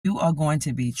You are going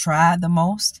to be tried the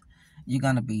most. You're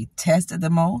going to be tested the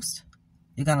most.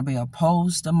 You're going to be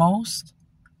opposed the most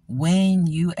when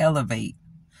you elevate.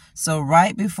 So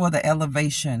right before the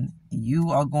elevation, you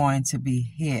are going to be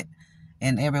hit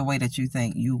in every way that you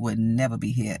think you would never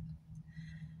be hit.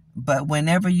 But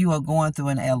whenever you are going through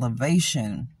an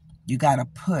elevation, you got to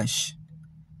push.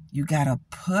 You got to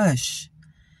push.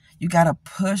 You got to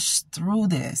push through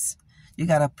this. You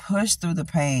got to push through the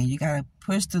pain. You got to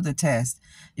push through the test.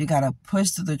 You got to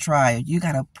push through the trial. You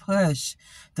got to push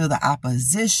through the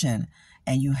opposition.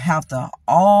 And you have to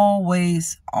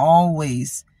always,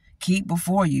 always keep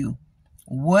before you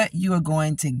what you are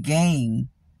going to gain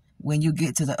when you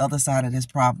get to the other side of this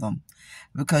problem.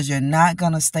 Because you're not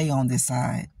going to stay on this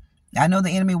side. I know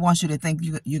the enemy wants you to think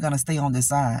you're going to stay on this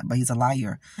side, but he's a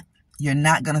liar. You're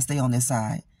not going to stay on this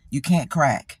side. You can't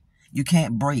crack. You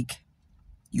can't break.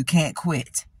 You can't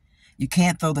quit. You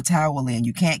can't throw the towel in.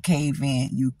 You can't cave in.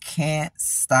 You can't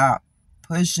stop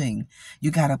pushing.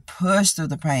 You got to push through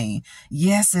the pain.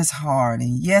 Yes, it's hard.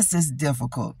 And yes, it's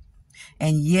difficult.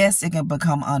 And yes, it can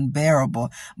become unbearable.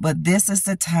 But this is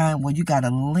the time where you got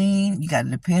to lean. You got to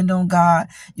depend on God.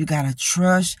 You got to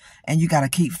trust. And you got to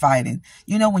keep fighting.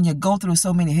 You know, when you go through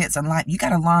so many hits in life, you got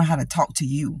to learn how to talk to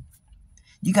you.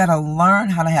 You got to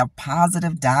learn how to have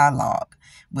positive dialogue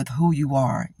with who you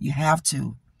are. You have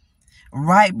to.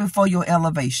 Right before your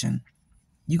elevation,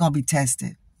 you're going to be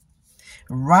tested.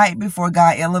 Right before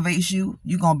God elevates you,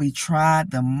 you're going to be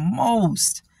tried the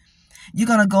most. You're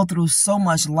going to go through so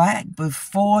much lack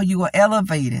before you are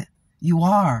elevated. You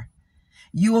are.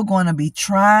 You are going to be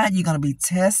tried. You're going to be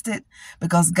tested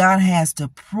because God has to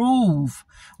prove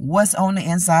what's on the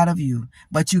inside of you.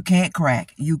 But you can't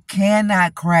crack. You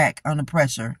cannot crack under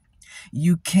pressure.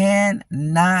 You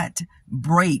cannot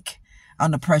break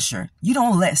under pressure. You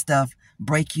don't let stuff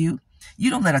break you.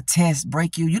 You don't let a test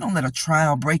break you. You don't let a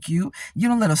trial break you. You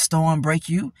don't let a storm break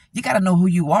you. You got to know who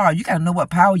you are. You got to know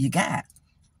what power you got.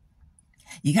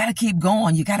 You got to keep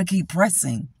going. You got to keep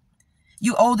pressing.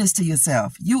 You owe this to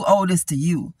yourself. You owe this to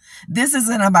you. This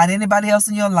isn't about anybody else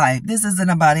in your life. This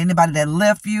isn't about anybody that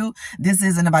left you. This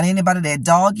isn't about anybody that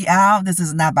dogged you out. This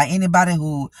is not by anybody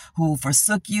who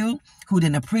forsook you, who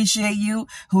didn't appreciate you,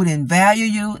 who didn't value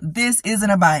you. This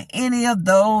isn't about any of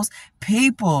those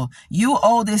people. You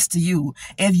owe this to you.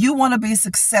 If you want to be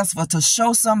successful, to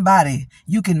show somebody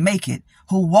you can make it,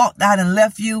 who walked out and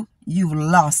left you, you've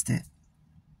lost it.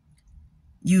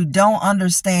 You don't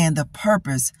understand the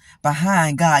purpose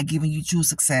behind God giving you true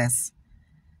success.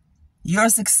 Your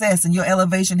success and your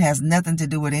elevation has nothing to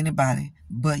do with anybody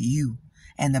but you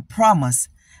and the promise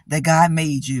that God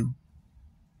made you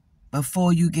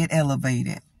before you get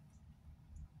elevated.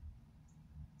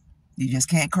 You just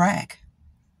can't crack.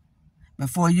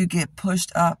 Before you get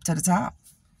pushed up to the top,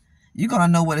 you're going to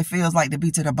know what it feels like to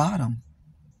be to the bottom.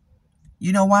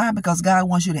 You know why? Because God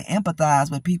wants you to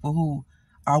empathize with people who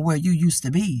are where you used to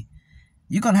be.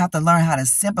 You're going to have to learn how to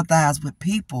sympathize with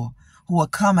people who are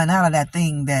coming out of that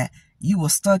thing that you were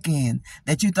stuck in,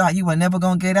 that you thought you were never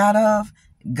going to get out of.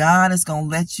 God is going to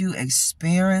let you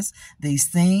experience these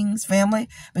things, family,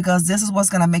 because this is what's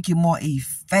going to make you more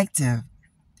effective.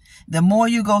 The more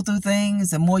you go through things,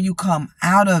 the more you come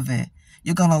out of it.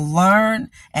 You're going to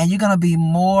learn and you're going to be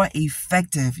more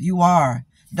effective. You are.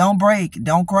 Don't break.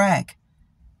 Don't crack.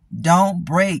 Don't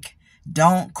break.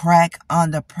 Don't crack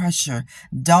under pressure.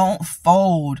 Don't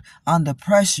fold under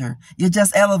pressure. You're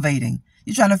just elevating.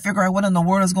 You're trying to figure out what in the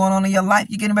world is going on in your life.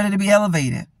 You're getting ready to be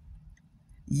elevated.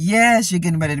 Yes, you're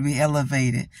getting ready to be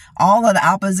elevated. All of the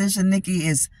opposition, Nikki,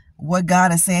 is what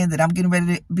God is saying, that I'm getting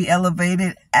ready to be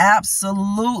elevated.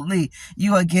 Absolutely.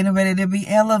 You are getting ready to be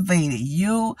elevated.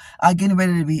 You are getting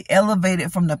ready to be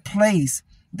elevated from the place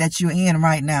that you're in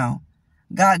right now.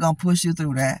 God gonna push you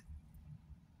through that.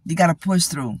 You got to push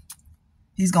through.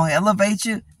 He's going to elevate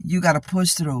you. You got to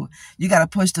push through. You got to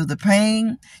push through the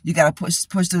pain. You got to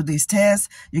push through these tests.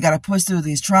 You got to push through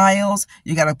these trials.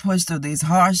 You got to push through these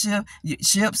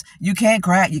hardships. You can't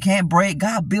crack. You can't break.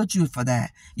 God built you for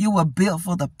that. You were built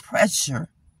for the pressure.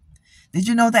 Did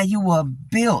you know that you were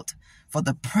built for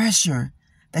the pressure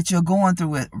that you're going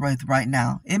through it right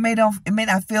now? It may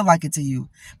not feel like it to you,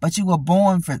 but you were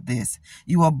born for this.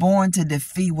 You were born to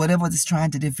defeat whatever is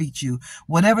trying to defeat you.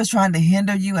 Whatever is trying to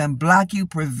hinder you and block you,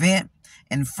 prevent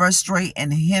and frustrate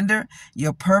and hinder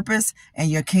your purpose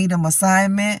and your kingdom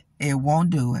assignment, it won't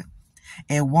do it.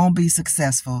 It won't be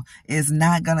successful. It's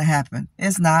not going to happen.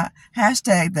 It's not.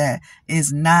 Hashtag that.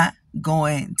 It's not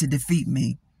going to defeat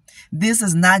me. This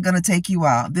is not going to take you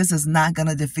out. This is not going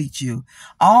to defeat you.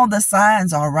 All the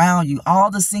signs are around you. All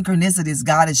the synchronicities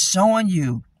God is showing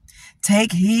you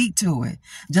Take heed to it.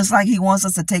 Just like he wants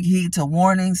us to take heed to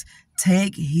warnings,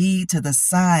 take heed to the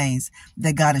signs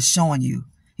that God is showing you.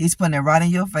 He's putting it right in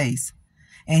your face.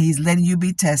 And he's letting you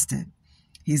be tested.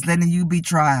 He's letting you be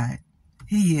tried.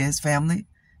 He is, family.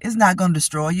 It's not going to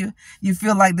destroy you. You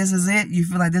feel like this is it. You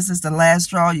feel like this is the last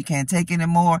straw. You can't take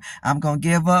anymore. I'm going to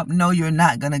give up. No, you're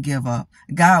not going to give up.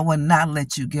 God will not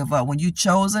let you give up. When you're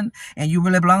chosen and you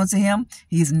really belong to him,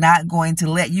 he's not going to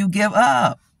let you give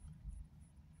up.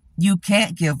 You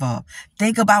can't give up.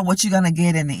 Think about what you're going to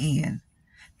get in the end.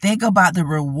 Think about the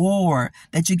reward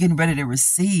that you're getting ready to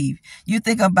receive. You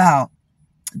think about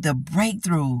the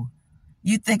breakthrough.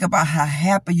 You think about how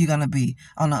happy you're going to be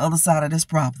on the other side of this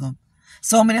problem.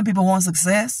 So many people want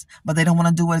success, but they don't want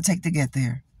to do what it takes to get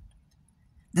there.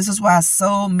 This is why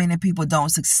so many people don't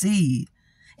succeed.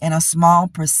 And a small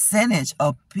percentage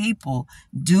of people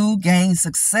do gain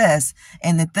success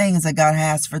in the things that God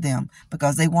has for them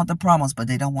because they want the promise, but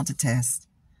they don't want the test.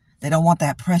 They don't want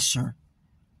that pressure.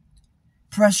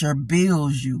 Pressure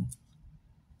builds you.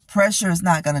 Pressure is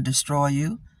not going to destroy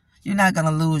you. You're not going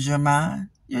to lose your mind.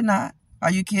 You're not.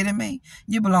 Are you kidding me?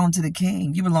 You belong to the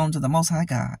King. You belong to the Most High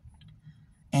God.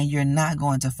 And you're not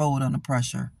going to fold under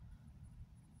pressure.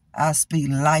 I speak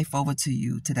life over to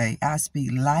you today. I speak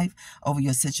life over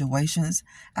your situations.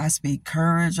 I speak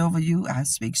courage over you. I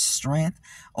speak strength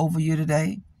over you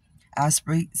today. I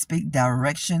speak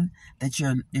direction that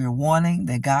you're wanting,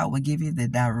 that God will give you the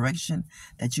direction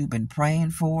that you've been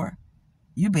praying for.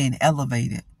 You're being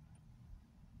elevated.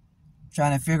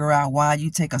 Trying to figure out why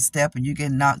you take a step and you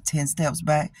get knocked 10 steps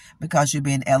back because you're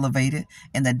being elevated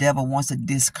and the devil wants to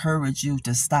discourage you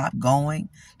to stop going,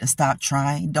 to stop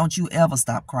trying. Don't you ever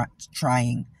stop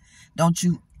trying. Don't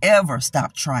you ever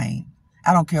stop trying.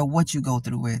 I don't care what you go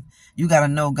through with. You got to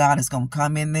know God is going to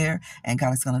come in there and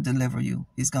God is going to deliver you.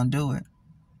 He's going to do it.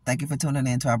 Thank you for tuning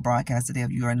in to our broadcast today. If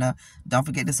you are enough, don't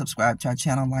forget to subscribe to our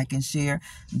channel, like and share.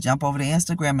 Jump over to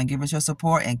Instagram and give us your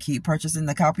support and keep purchasing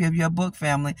the copy of your book,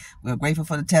 family. We're grateful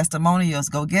for the testimonials.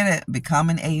 Go get it.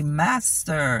 Becoming a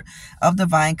Master of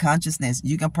Divine Consciousness.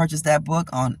 You can purchase that book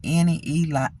on any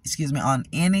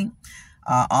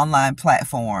online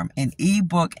platform in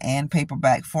ebook and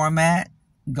paperback format.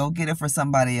 Go get it for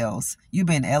somebody else. You've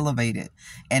been elevated.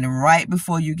 And right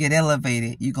before you get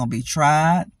elevated, you're going to be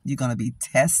tried. You're going to be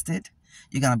tested.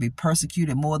 You're going to be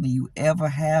persecuted more than you ever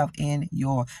have in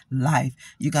your life.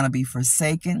 You're going to be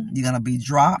forsaken. You're going to be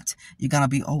dropped. You're going to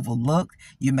be overlooked.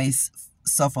 You may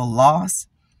suffer loss.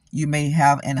 You may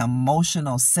have an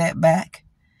emotional setback.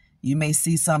 You may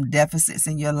see some deficits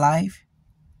in your life.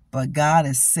 But God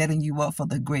is setting you up for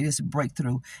the greatest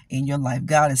breakthrough in your life.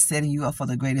 God is setting you up for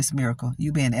the greatest miracle.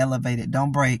 You're being elevated.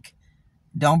 Don't break.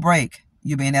 Don't break.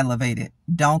 You're being elevated.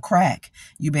 Don't crack.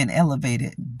 You're being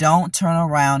elevated. Don't turn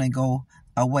around and go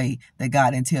away that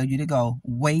God didn't tell you to go.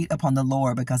 Wait upon the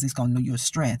Lord because he's going to renew your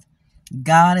strength.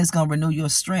 God is going to renew your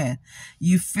strength.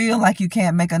 You feel like you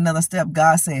can't make another step.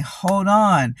 God say, hold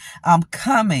on. I'm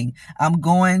coming. I'm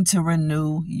going to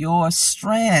renew your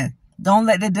strength. Don't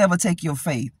let the devil take your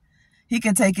faith. He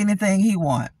can take anything he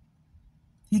wants.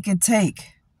 He can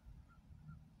take.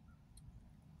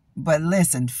 But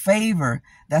listen, favor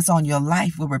that's on your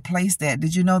life will replace that.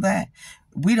 Did you know that?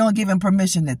 We don't give him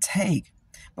permission to take.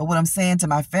 But what I'm saying to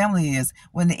my family is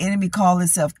when the enemy calls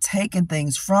itself taking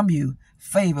things from you,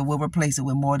 favor will replace it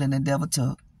with more than the devil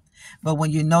took. But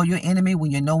when you know your enemy,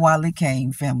 when you know why he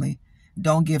came, family,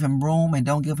 don't give him room and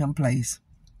don't give him place.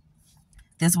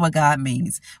 This is what God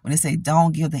means when they say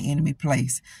don't give the enemy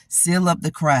place. Seal up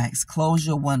the cracks, close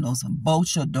your windows,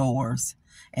 bolt your doors,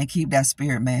 and keep that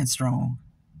spirit man strong.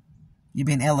 You're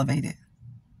being elevated.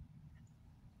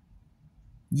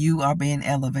 You are being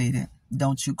elevated.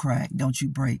 Don't you crack. Don't you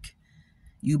break.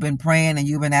 You've been praying and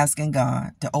you've been asking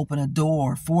God to open a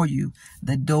door for you.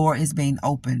 The door is being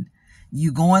opened.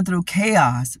 You're going through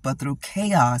chaos, but through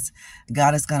chaos,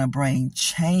 God is going to bring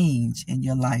change in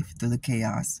your life through the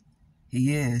chaos.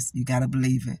 He is. You got to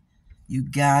believe it. You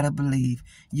got to believe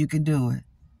you can do it.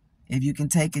 If you can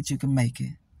take it, you can make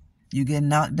it. You get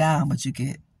knocked down, but you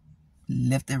get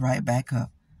lifted right back up.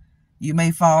 You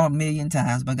may fall 1,000,000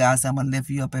 times, but God said, I'm going to lift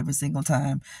you up every single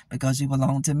time because you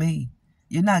belong to me.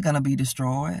 You're not going to be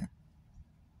destroyed.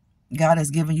 God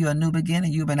has given you a new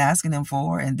beginning. You've been asking him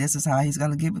for, and this is how he's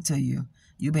going to give it to you.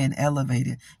 You're being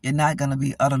elevated. You're not going to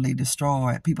be utterly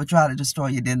destroyed. People try to destroy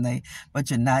you, didn't they? But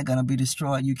you're not going to be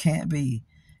destroyed. You can't be.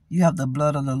 You have the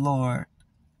blood of the Lord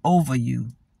over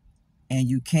you, and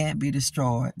you can't be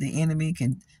destroyed. The enemy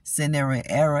can send every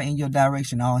error in your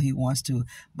direction all he wants to,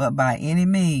 but by any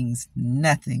means,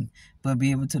 nothing will be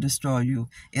able to destroy you.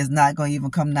 It's not going to even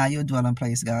come nigh your dwelling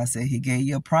place, God said. He gave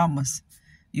you a promise.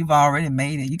 You've already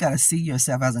made it. You got to see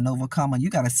yourself as an overcomer. You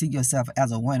got to see yourself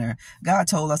as a winner. God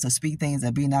told us to speak things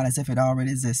that be not as if it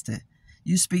already existed.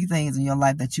 You speak things in your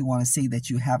life that you want to see that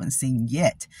you haven't seen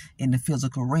yet in the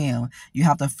physical realm. You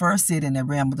have to first see it in the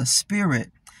realm of the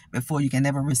spirit before you can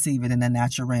ever receive it in the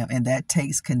natural realm. And that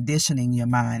takes conditioning your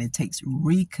mind. It takes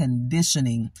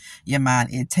reconditioning your mind.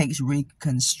 It takes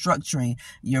reconstructing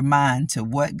your mind to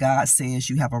what God says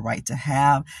you have a right to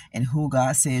have and who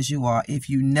God says you are. If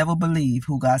you never believe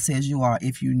who God says you are,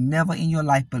 if you never in your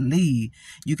life believe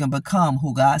you can become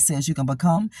who God says you can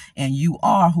become, and you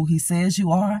are who He says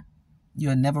you are,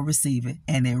 you'll never receive it,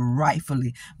 and it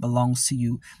rightfully belongs to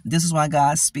you. This is why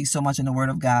God speaks so much in the Word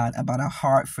of God about our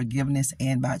heart forgiveness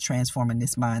and about transforming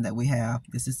this mind that we have.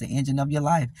 This is the engine of your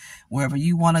life. Wherever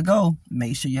you want to go,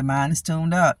 make sure your mind is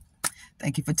tuned up.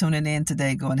 Thank you for tuning in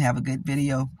today. Go and have a good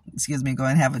video. Go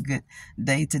and have a good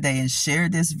day today, and share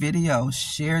this video.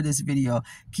 Share this video.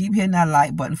 Keep hitting that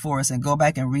like button for us, and go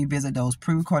back and revisit those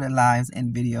pre-recorded lives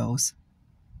and videos.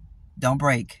 Don't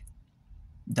break.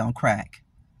 Don't crack.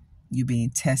 You're being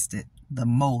tested the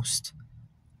most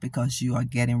because you are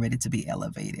getting ready to be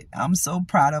elevated. I'm so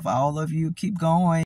proud of all of you. Keep going.